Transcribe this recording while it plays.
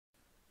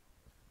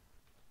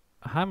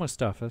Hi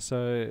Mustafa,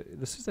 so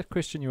this is a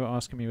question you were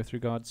asking me with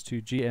regards to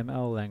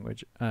GML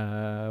language,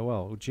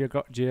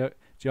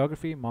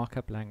 geography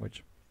markup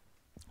language.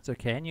 So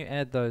can you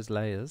add those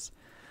layers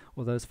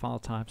or those file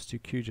types to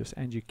QGIS?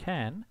 And you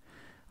can.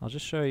 I'll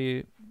just show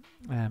you.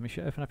 If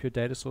you open up your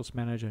data source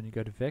manager and you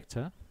go to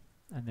vector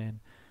and then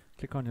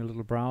click on your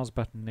little browse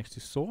button next to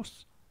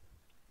source,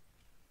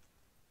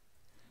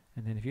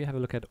 and then if you have a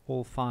look at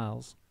all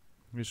files,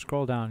 you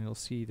scroll down, you'll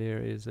see there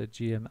is a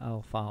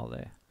GML file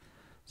there.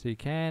 So you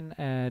can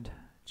add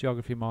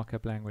geography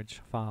markup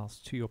language files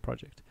to your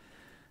project.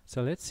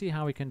 So let's see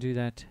how we can do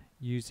that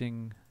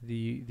using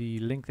the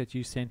link that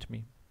you sent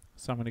me.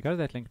 So I'm going to go to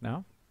that link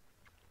now,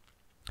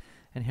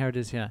 and here it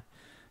is here.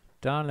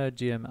 Download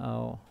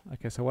GML.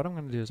 Okay, so what I'm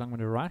going to do is I'm going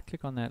to right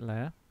click on that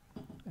layer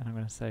and I'm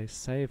going to say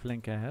save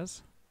link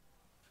as,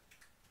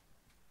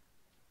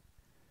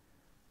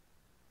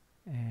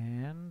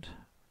 and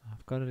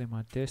I've got it in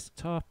my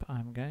desktop.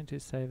 I'm going to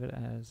save it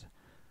as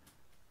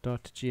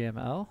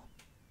 .gml,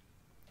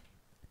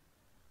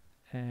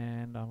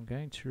 and I'm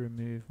going to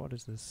remove, what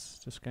is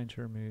this? Just going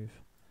to remove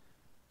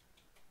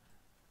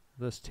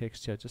this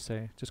text here.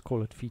 Just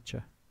call it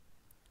feature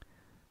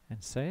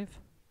and save.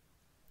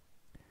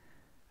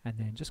 And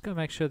then just go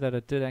make sure that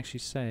it did actually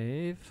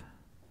save.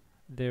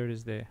 There it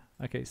is there.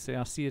 Okay, so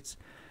I see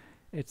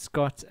it's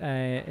got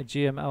a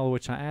GML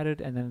which I added,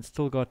 and then it's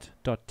still got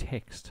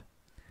 .text.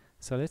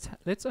 So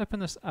let's open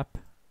this up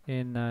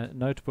in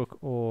Notebook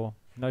or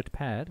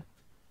Notepad.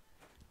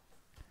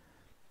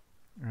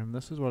 And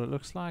this is what it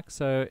looks like.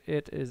 So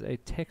it is a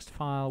text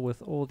file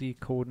with all the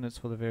coordinates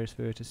for the various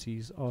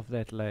vertices of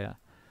that layer.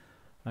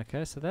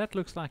 Okay, so that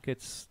looks like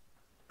it's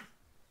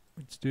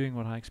doing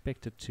what I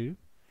expect it to.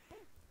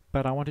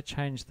 But I want to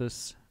change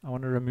this. I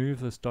want to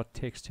remove this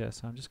 .text here.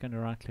 So I'm just going to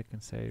right click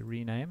and say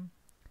rename.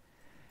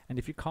 And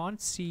if you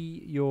can't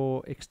see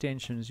your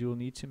extensions, you'll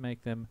need to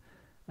make them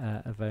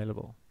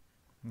available.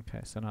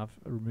 Okay, so now I've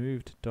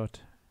removed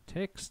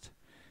 .text.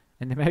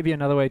 And there may be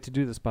another way to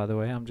do this, by the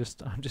way. I'm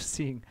just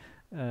seeing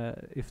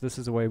if this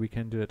is a way we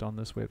can do it on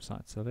this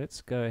website. So let's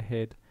go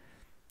ahead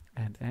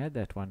and add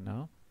that one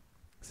now.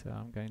 So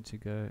I'm going to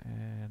go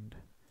and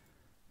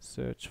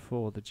search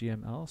for the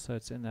GML. So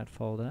it's in that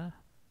folder.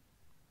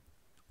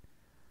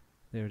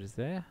 There it is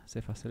there. So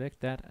if I select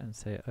that and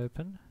say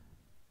open,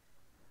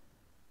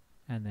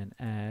 and then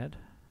add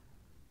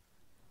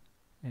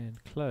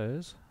and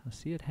close, I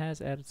see it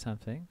has added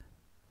something.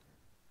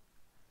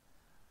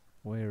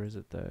 Where is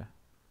it though?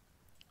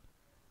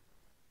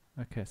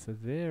 Okay, so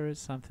there is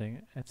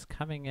something. It's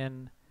coming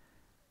in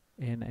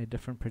a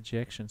different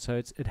projection. So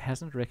it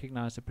hasn't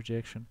recognized the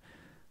projection.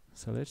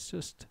 So let's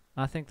just,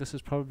 I think this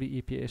is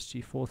probably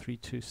EPSG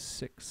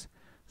 4326.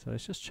 So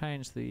let's just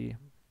change the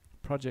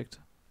project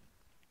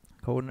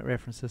coordinate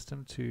reference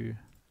system to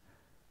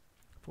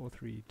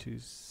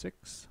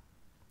 4326.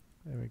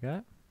 There we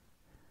go.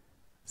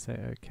 Say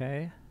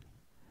OK.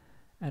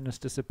 And it's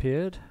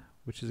disappeared,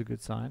 which is a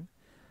good sign.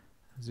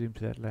 Zoom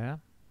to that layer.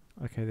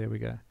 Okay, there we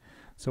go.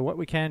 So what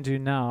we can do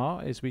now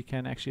is we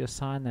can actually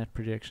assign that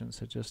projection.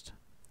 So just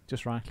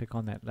right click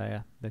on that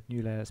layer. That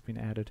new layer has been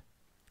added.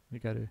 We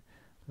go to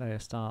layer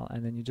style,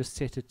 and then you just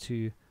set it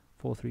to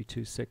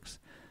 4326.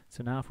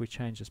 So now if we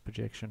change this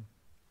projection,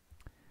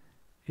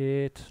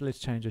 let's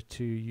change it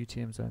to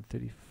UTM zone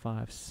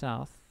 35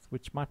 south,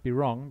 which might be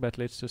wrong, but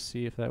let's just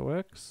see if that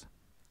works.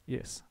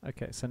 Yes.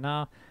 Okay, so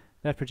now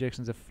that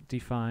projection is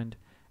defined,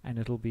 and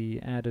it'll be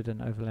added and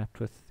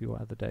overlapped with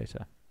your other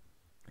data.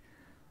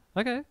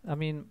 Okay, I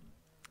mean,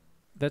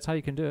 that's how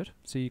you can do it.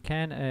 So you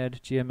can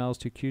add GMLs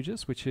to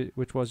QGIS,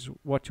 which was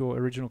what your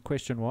original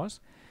question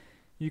was.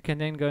 You can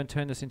then go and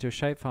turn this into a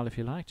shapefile if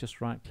you like. Just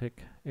right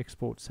click,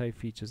 export, save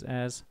features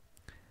as,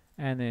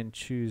 and then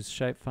choose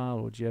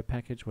shapefile or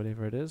geopackage,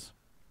 whatever it is.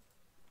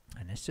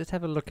 And let's just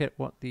have a look at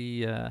what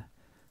the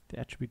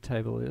attribute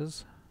table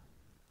is.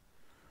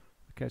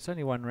 Okay, it's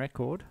only one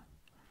record.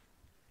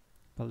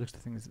 By the looks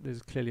of things,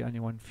 there's clearly only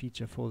one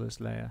feature for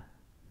this layer.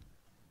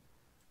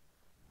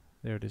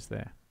 There it is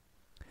there.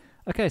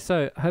 Okay,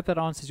 so I hope that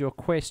answers your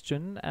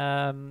question.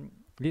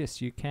 Yes,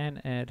 you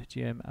can add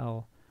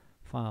GML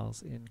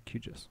files in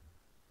QGIS.